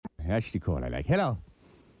That's the call I like. Hello.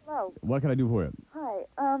 Hello. What can I do for you?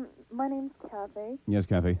 Hi. My name's Kathy. Yes,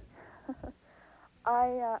 Kathy.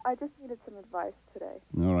 I just needed some advice today.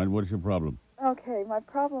 All right, what's your problem? Okay, my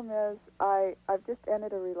problem is I've just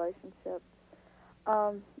ended a relationship.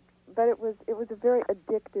 But it was a very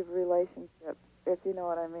addictive relationship, if you know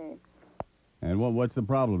what I mean. And what's the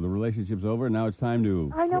problem? The relationship's over, now it's time to...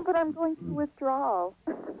 I know, but I'm going through withdrawal.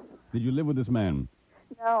 Did you live with this man?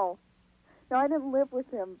 No. No, I didn't live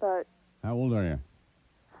with him, but How old are you?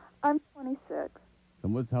 I'm 26.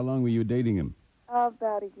 So how long were you dating him?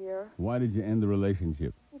 About a year. Why did you end the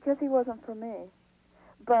relationship? Because he wasn't for me.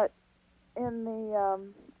 But in the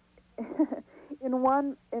in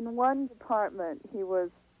one department he was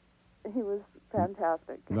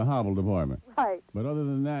fantastic. The hobble department. Right. But other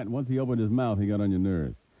than that, once he opened his mouth, he got on your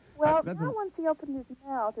nerves. Well, not once he opened his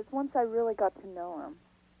mouth. It's once I really got to know him.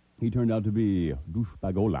 He turned out to be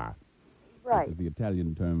douchebagola. Right. That's the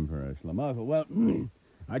Italian term for a schlamazel. Well,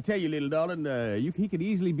 I tell you, little darling, he could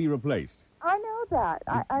easily be replaced. I know that.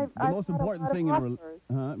 The most important thing in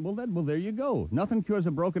well, there you go. Nothing cures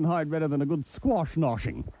a broken heart better than a good squash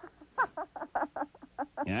noshing.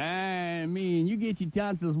 I mean, you get your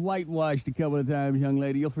tonsils whitewashed a couple of times, young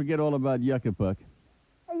lady, you'll forget all about yucca-puck.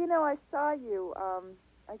 Hey, you know, I saw you,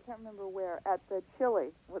 I can't remember where, at the Chili,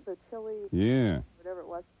 Yeah. Whatever it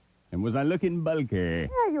was. And was I looking bulky?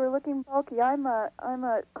 Yeah, you were looking bulky. I'm a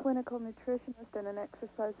clinical nutritionist and an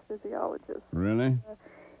exercise physiologist. Really?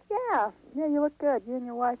 Yeah, you look good. You and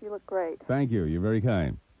your wife, you look great. Thank you. You're very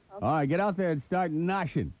kind. Okay. All right, get out there and start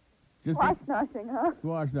noshing. Squash noshing, huh?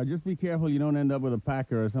 Squash. Now, just be careful you don't end up with a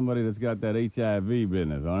packer or somebody that's got that HIV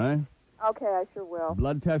business, all right? Okay, I sure will.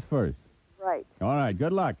 Blood test first. Right. All right,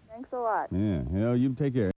 good luck. Thanks a lot. Yeah, you take care.